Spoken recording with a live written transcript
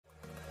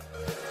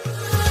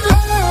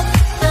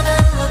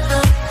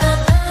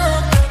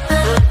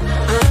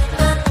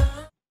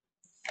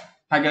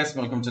Hi guys,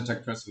 welcome to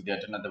Tech Trust with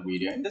yet another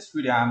video. In this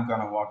video, I'm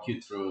gonna walk you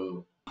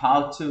through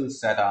how to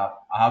set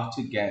up, how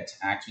to get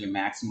actually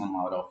maximum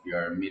out of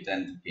your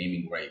mid-end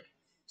gaming rig.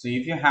 So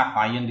if you have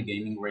high-end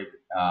gaming rig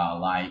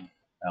like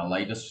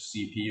latest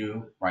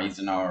CPU,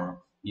 Ryzen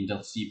or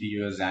Intel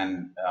CPUs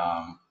and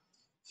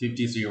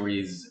 50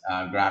 series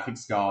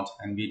graphics card,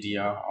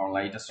 NVIDIA or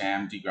latest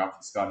AMD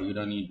graphics card,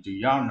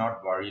 you're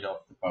not worried of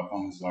the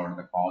performance or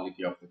the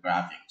quality of the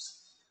graphics.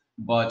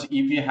 But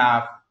if you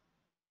have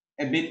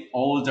a bit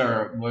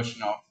older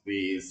version of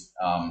this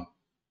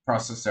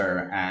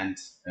processor and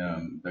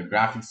the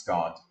graphics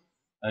card,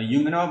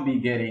 you may not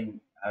be getting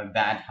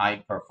that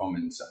high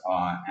performance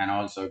and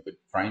also a good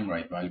frame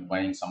rate while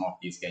playing some of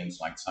these games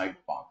like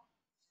Cyberpunk.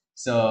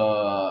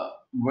 So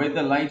with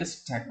the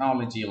latest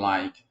technology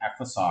like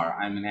FSR,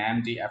 I mean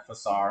AMD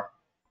FSR,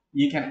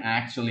 you can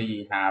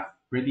actually have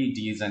pretty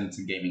decent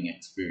gaming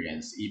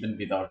experience even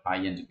without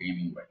high-end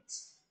gaming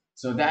rates.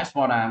 So that's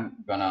what I'm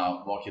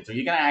gonna walk you through.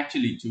 You can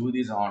actually do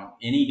this on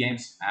any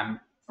games.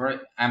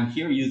 I'm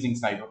here using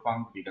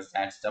Cyberpunk because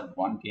that's the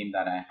one game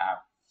that I have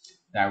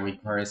that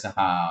requires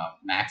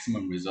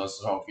maximum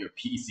resources of your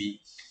PC.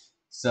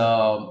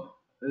 So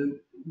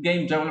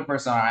game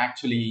developers are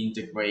actually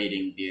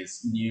integrating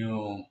this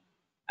new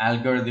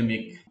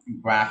algorithmic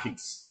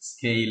graphics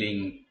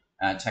scaling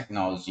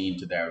technology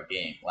into their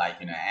game, like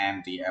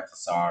AMD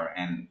FSR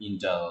and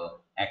Intel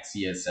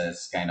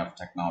XeSS kind of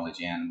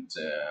technology and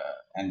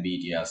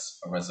NVIDIA's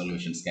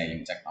resolution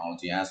scaling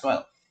technology as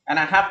well. And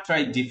I have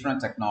tried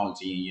different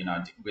technology,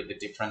 with the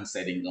different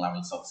setting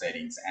levels of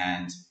settings,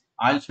 and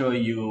I'll show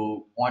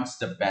you what's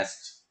the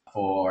best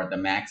for the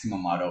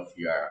maximum out of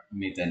your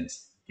mid-end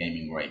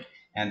gaming rig.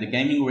 And the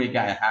gaming rig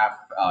I have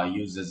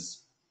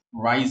uses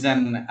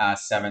Ryzen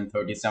 7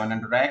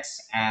 3700X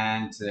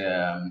and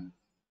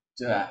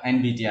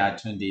NVIDIA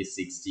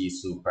 2060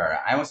 Super.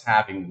 I was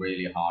having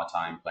really hard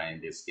time playing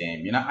this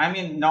game. I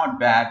mean, not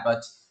bad,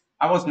 but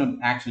I was not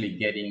actually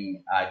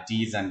getting a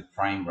decent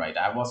frame rate.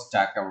 I was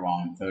stuck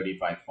around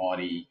 35,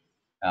 40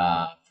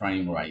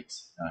 frame rate,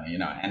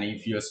 and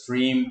if you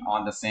stream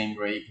on the same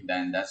rig,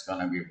 then that's going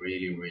to be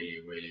really,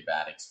 really, really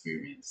bad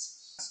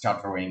experience.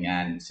 Stuttering,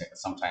 and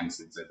sometimes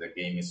the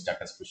game is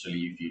stuck, especially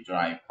if you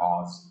drive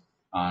cars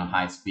on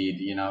high speed.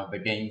 The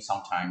game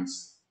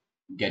sometimes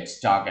gets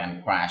stuck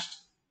and crashed,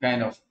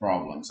 kind of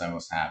problems I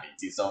was having.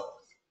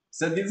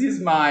 So this is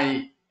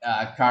my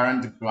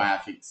current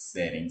graphics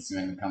settings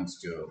when it comes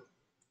to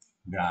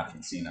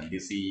graphics.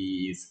 This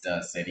is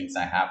the settings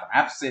I have.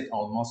 I've set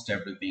almost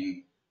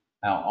everything,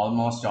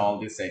 almost all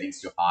the settings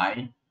to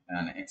high,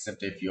 and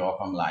except a few of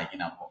them like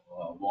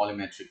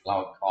volumetric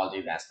cloud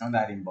quality. That's not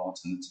that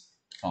important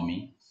for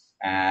me.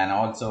 And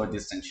also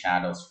distant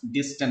shadows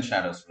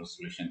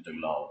resolution to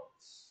low.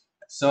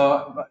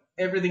 So but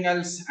everything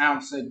else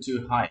I've set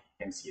to high.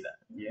 You can see that.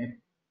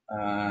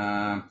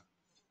 Yeah.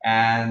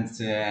 And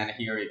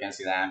here you can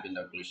see the ambient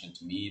occlusion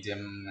to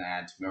medium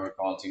and mirror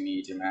quality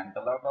medium and the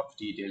level of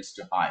details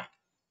to high.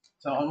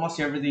 So almost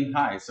everything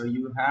high. So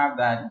you have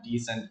that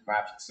decent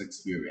graphics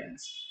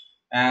experience.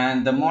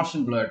 And the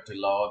motion blur to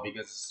low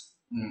because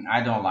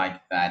I don't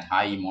like that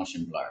high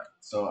motion blur.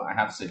 So I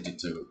have set it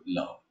to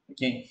low.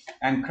 Okay.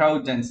 And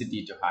crowd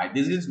density to high.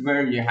 This is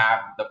where you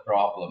have the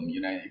problem.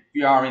 If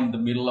you are in the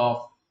middle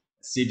of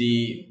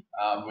city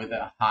with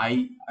a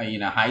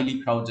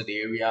highly crowded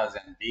areas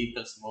and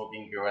vehicles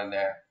moving here and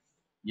there,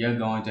 you're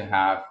going to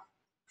have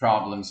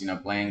problems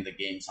playing the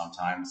game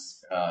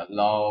sometimes,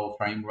 low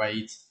frame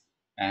rate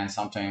and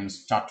sometimes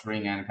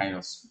stuttering and kind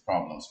of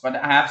problems. But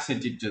I have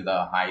set it to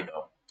the high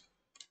though,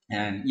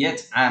 and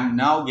yet I'm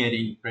now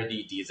getting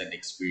pretty decent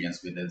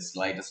experience with this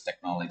latest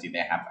technology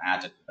they have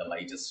added to the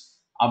latest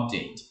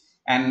update.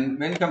 And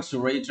when it comes to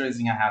ray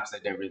tracing, I have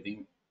set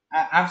everything.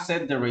 I've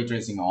set the ray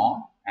tracing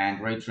on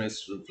and ray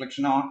trace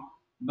reflection on.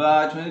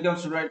 But when it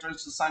comes to ray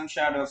trace sun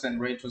shadows and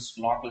ray trace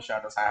local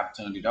shadows, I have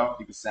turned it off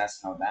because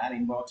that's not that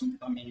important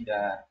for me.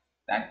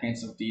 That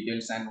kinds of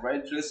details, and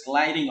ray trace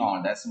lighting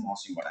on. That's the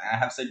most important. I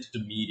have set it to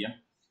medium,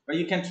 but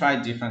you can try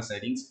different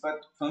settings.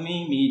 But for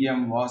me,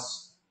 medium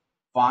was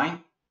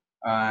fine.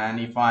 And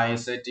if I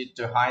set it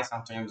to high,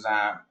 sometimes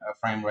a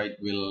frame rate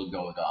will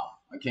go down.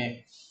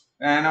 Okay,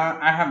 and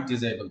I have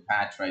disabled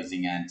path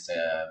tracing and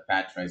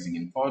path tracing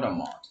in photo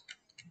mode.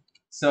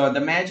 So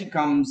the magic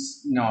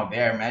comes, no,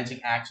 their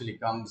magic actually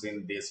comes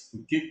in this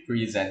quick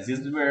presets. This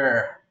is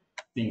where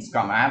things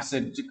come. I have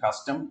set it to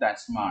custom.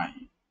 That's my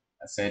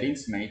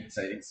settings, made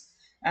settings.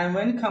 And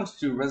when it comes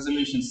to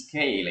resolution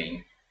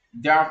scaling,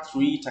 there are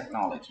three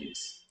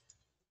technologies.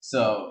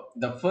 So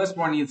the first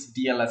one is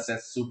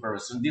DLSS Super.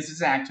 So this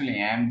is actually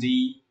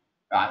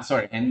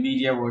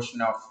NVIDIA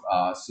version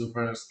of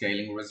Super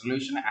Scaling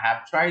Resolution. I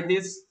have tried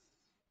this,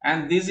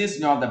 and this is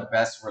not the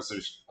best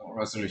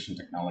resolution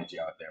technology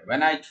out there.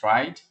 When I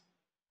tried,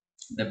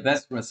 the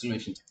best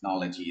resolution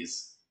technology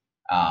is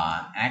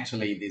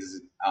actually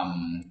this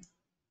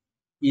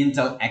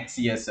Intel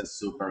XeSS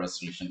Super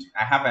Resolution.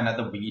 I have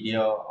another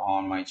video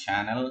on my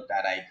channel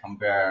that I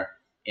compare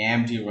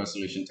AMD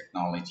resolution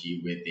technology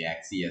with the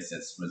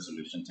XeSS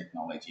resolution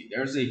technology.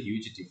 There's a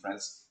huge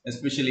difference,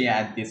 especially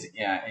at this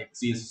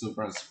XeSS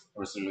super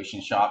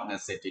resolution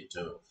sharpness set it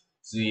to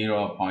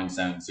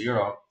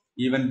 0.70.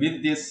 Even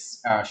with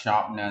this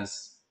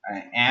sharpness,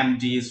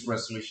 AMD's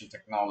resolution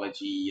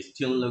technology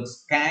still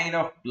looks kind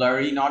of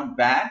blurry, not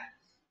bad,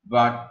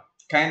 but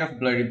kind of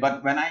blurry.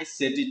 But when I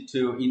set it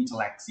to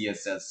Intel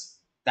XeSS,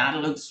 that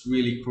looks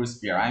really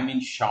crispier. I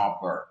mean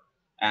sharper,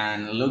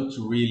 and looked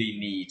really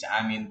neat.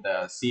 I mean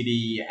the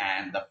CD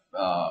and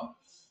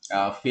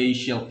the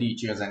facial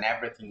features and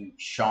everything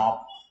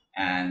sharp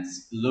and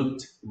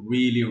looked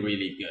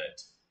really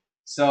good.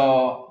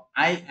 So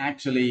I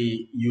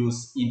actually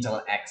use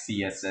Intel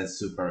XeSS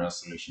super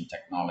resolution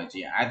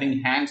technology. I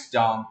think hands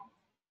down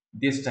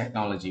this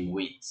technology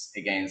wins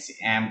against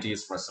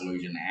AMD's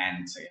resolution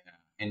and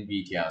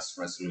NVIDIA's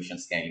resolution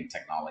scaling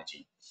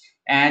technology.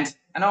 And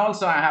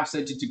also I have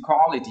set it to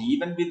quality.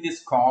 Even with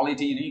this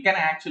quality, you can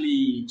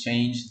actually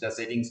change the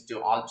settings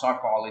to ultra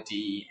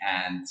quality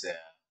and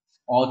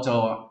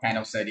auto kind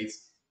of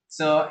settings.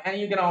 So, and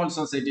you can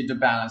also set it to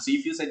balance.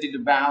 If you set it to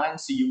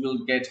balance, you will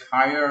get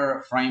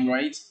higher frame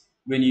rates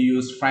when you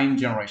use frame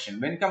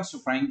generation. When it comes to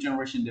frame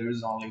generation, there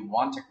is only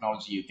one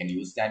technology you can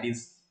use, that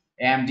is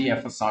AMD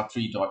FSR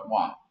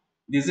 3.1.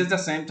 This is the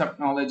same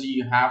technology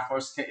you have for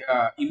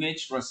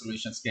image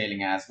resolution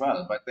scaling as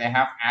well, but they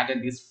have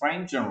added this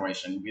frame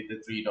generation with the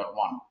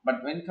 3.1.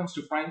 But when it comes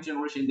to frame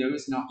generation, there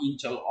is no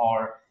Intel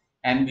or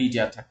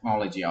NVIDIA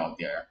technology out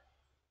there.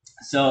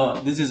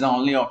 So this is the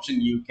only option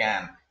you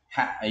can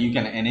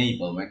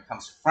enable when it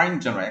comes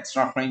to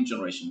extra frame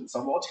generation.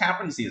 So what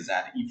happens is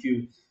that if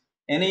you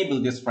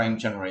enable this frame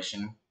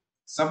generation,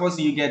 suppose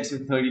you get to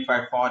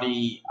 35,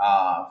 40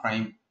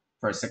 frame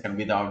per second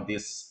without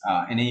this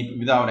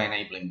without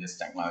enabling this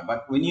technology.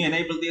 But when you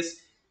enable this,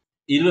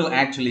 it will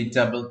actually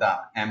double the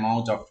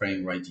amount of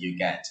frame rate you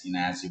get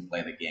as you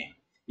play the game,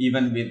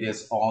 even with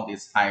this all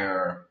these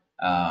higher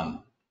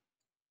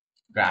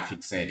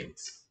graphic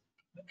settings.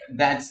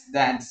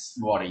 That's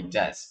what it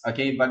does.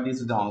 Okay, but this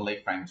is the only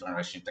frame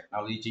generation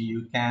technology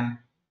you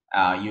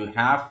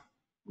have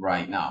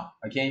right now.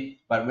 Okay,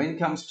 but when it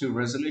comes to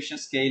resolution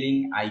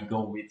scaling, I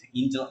go with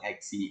Intel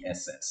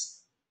XeSS.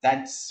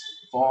 That's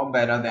far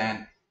better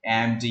than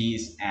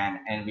AMD's and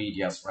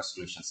NVIDIA's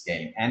resolution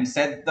scaling, and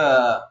set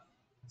the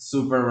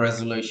super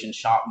resolution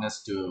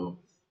sharpness to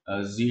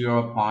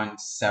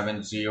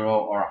 0.70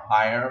 or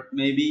higher.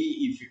 Maybe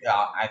if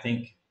I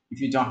think if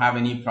you don't have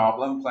any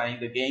problem playing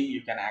the game,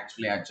 you can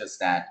actually adjust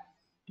that.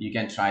 You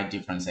can try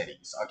different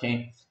settings.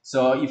 Okay,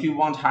 so if you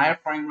want higher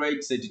frame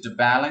rate, set it to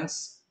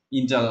balance,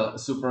 Intel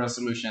super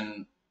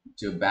resolution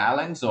to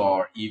balance,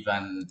 or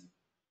even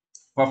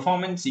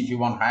performance. If you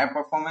want higher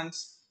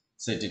performance,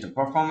 set it to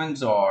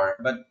performance. Or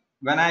but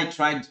when I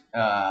tried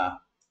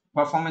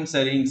performance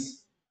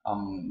settings,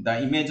 the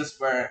images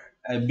were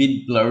a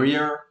bit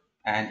blurrier,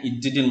 and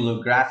it didn't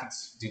look,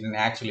 graphics didn't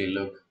actually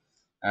look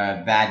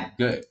that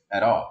good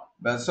at all.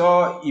 But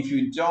so if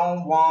you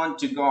don't want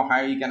to go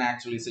higher, you can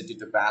actually set it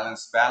to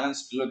balance.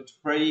 Balance looked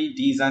pretty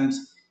decent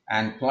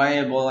and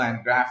playable,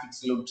 and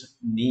graphics looked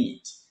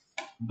neat.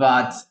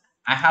 But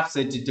I have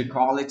set it to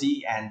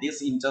quality, and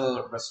this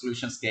Intel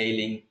resolution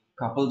scaling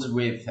coupled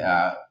with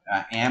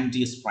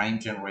AMD's frame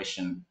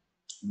generation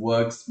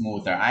works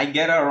smoother. I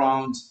get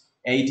around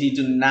 80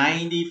 to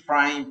 90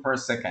 frame per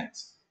second.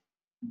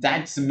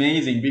 That's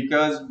amazing,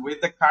 because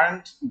with the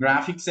current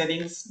graphic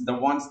settings, the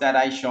ones that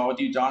I showed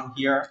you down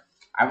here,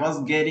 I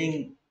was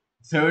getting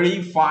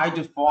 35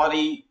 to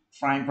 40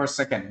 frame per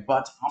second.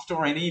 But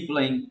after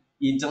enabling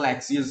Intel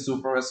Xeon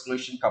Super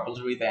Resolution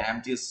coupled with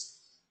AMD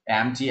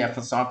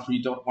FSR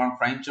 3.1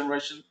 frame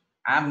generation,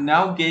 I'm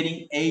now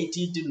getting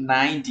 80 to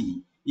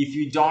 90. If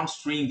you don't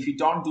stream, if you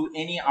don't do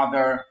any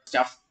other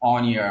stuff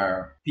on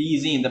your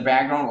PC in the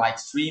background like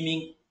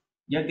streaming,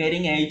 you're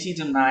getting 80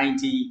 to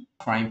 90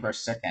 frame per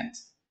second.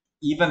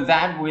 Even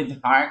that with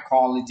higher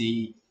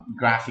quality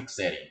graphic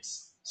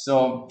settings.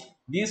 So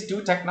these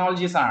two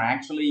technologies are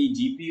actually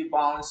GPU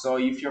bound. So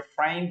if your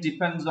frame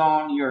depends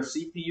on your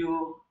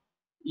CPU,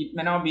 it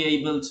may not be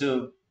able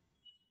to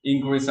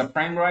increase the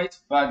frame rate,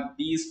 but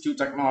these two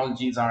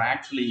technologies are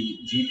actually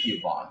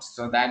GPU bound.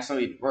 So that's how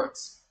it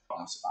works.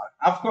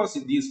 Of course,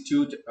 these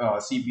two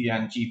CPU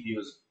and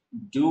GPUs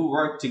do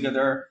work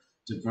together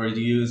to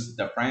produce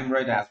the frame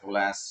rate as well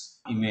as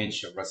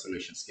image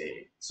resolution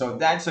scaling. So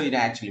that's how it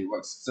actually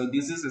works. So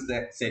this is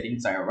the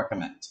settings I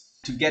recommend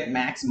to get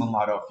maximum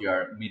out of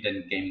your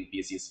mid-end gaming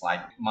PCs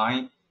like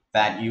mine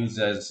that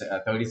uses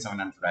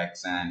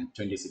 3700X and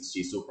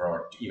 2060 Super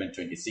or even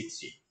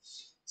 2060.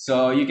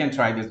 So you can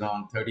try this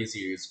on 30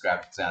 series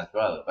graphics as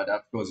well. But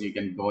of course, you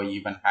can go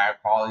even higher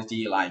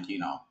quality, like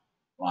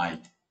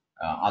like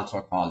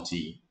ultra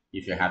quality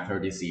if you have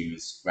 30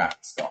 series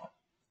graphics card.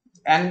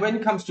 And when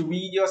it comes to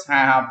videos,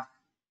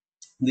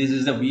 this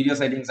is the video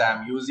settings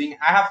I'm using.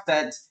 I have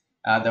set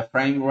the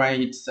frame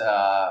rate,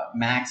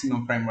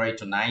 maximum frame rate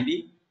to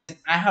 90.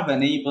 I have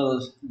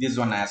enabled this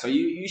one as well.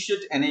 You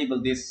should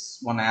enable this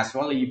one as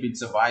well if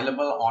it's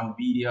available on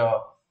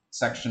video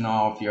section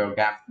of your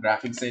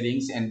graphic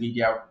settings,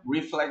 NVIDIA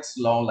reflex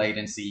low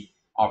latency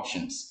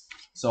options.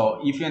 So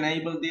if you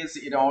enable this,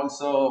 it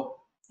also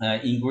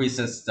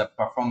increases the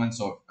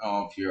performance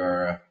of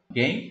your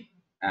game,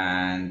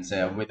 and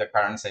with the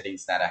current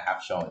settings that I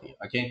have shown you.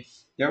 Okay,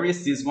 there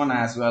is this one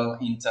as well,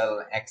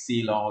 Intel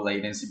Xe low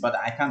latency, but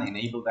I can't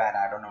enable that.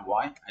 I don't know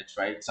why. I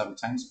tried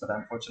sometimes, but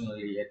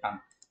unfortunately I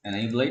can't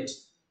enable it.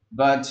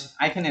 But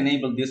I can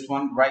enable this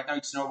one. Right now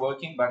it's not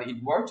working, but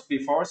it worked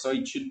before, so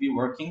it should be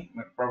working.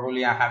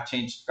 Probably I have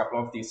changed a couple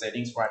of these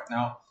settings right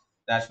now.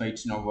 That's why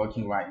it's not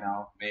working right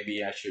now.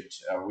 Maybe I should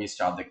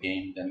restart the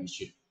game, then it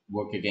should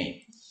work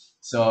again.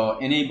 So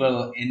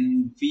enable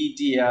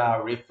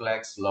NVIDIA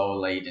Reflex Low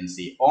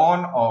Latency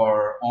on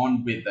or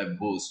on with the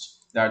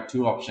boost. There are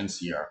two options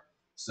here.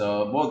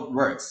 So both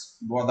works,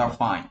 both are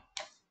fine.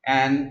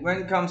 And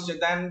when it comes to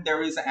them,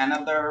 there is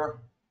another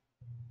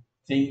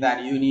thing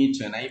that you need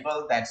to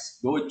enable. That's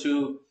go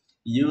to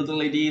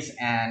utilities,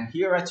 and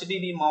here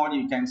HDD mode,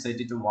 you can set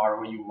it to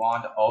whatever you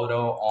want,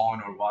 auto,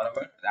 on, or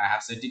whatever. I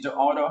have set it to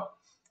auto.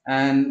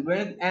 And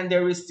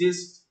there is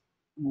this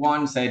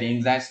one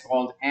setting that's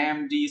called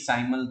AMD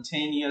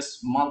simultaneous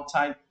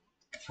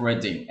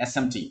multi-threading,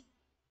 SMT.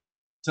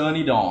 Turn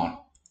it on,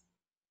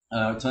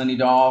 turn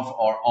it off,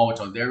 or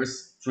auto. There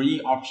is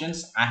three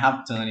options. I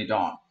have turned it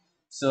on.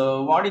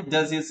 So what it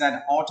does is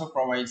that auto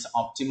provides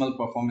optimal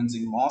performance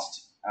in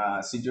most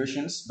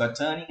situations, but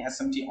turning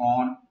SMT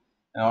on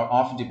or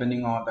off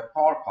depending on the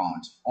core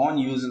count. On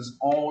uses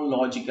all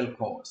logical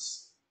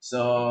cores.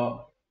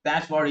 So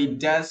that's what it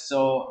does.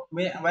 So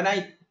when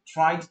I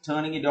tried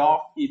turning it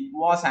off, it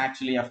was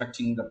actually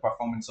affecting the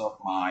performance of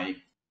my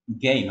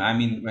game. I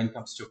mean, when it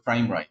comes to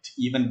frame rate,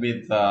 even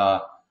with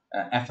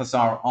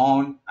FSR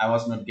on, I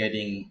was not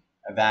getting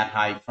that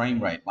high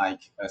frame rate, like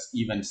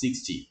even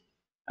 60.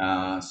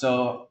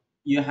 So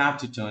you have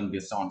to turn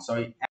this on.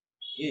 So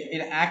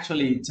it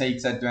actually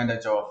takes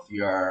advantage of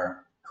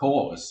your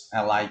cores.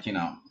 Like,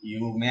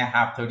 you may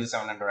have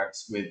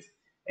 3700X with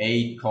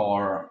 8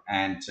 core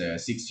and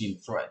 16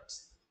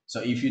 threads.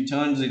 So if you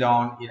turn it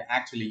on, it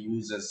actually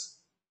uses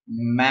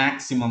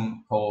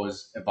maximum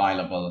cores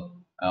available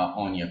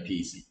on your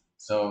PC.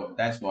 So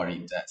that's what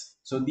it does.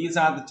 So these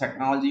are the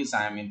technologies,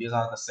 I mean, these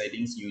are the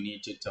settings you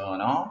need to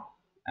turn on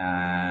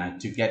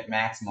to get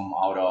maximum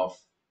out of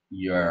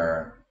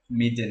your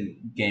mid-end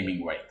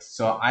gaming rigs.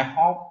 So I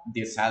hope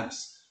this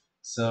helps.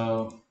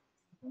 So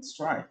let's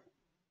try.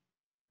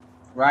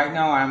 Right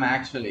now I'm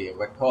actually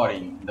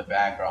recording in the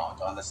background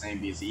on the same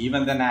PC.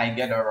 Even then I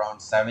get around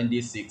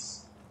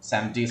 76,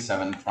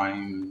 77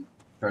 frame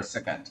per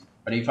second.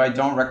 But if I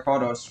don't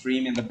record or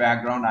stream in the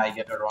background, I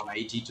get around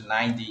 80 to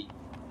 90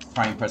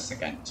 frame per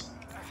second.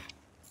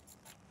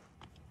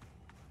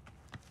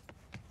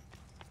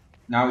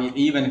 Now it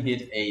even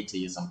hit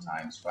 80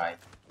 sometimes, right?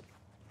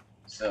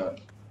 So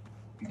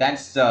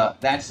that's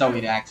how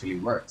it actually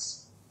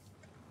works.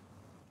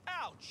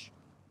 Ouch!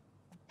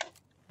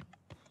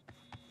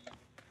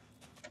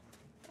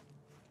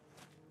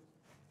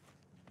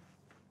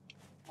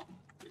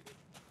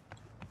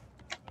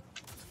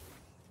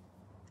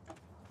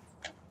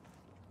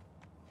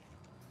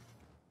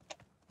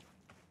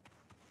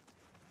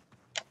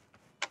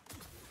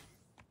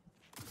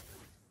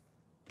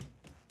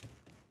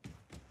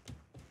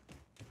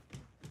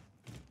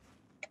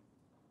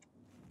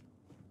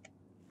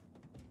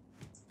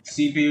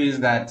 CPU is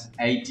at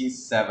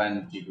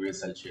 87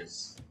 degrees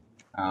Celsius.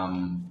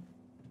 Um,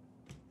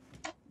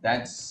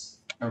 that's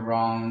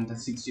around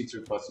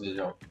 63%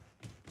 of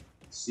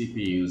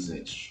CPU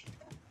usage.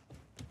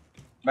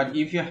 But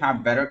if you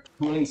have better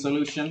cooling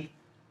solution,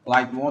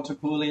 like water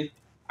cooling,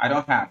 I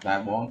don't have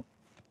that one.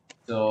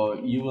 So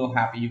you will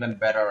have even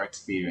better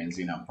experience,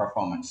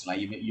 performance. Like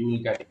you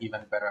will get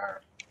even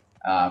better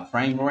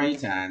frame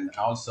rate and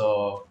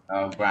also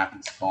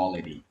graphics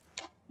quality,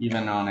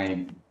 even on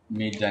a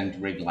mid-end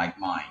rig like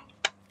mine.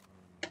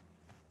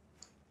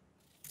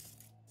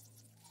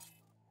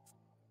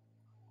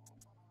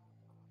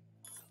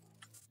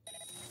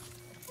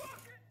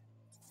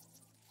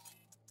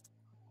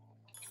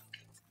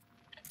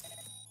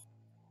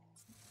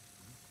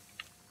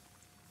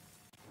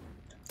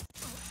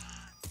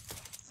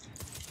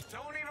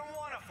 Don't even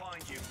want to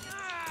find you.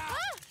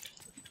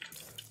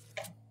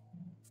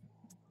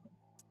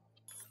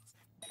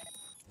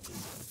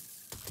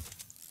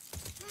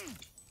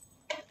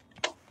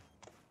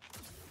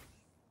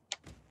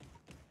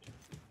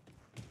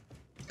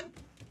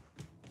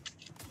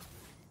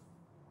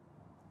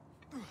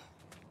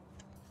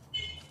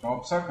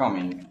 Cops are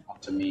coming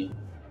after me.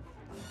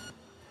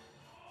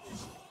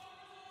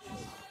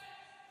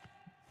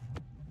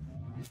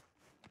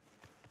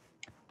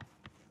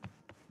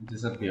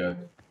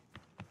 Disappeared.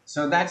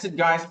 So that's it,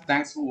 guys.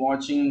 Thanks for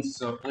watching.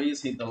 So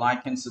please hit the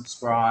like and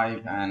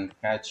subscribe, and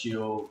catch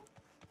you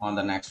on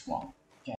the next one.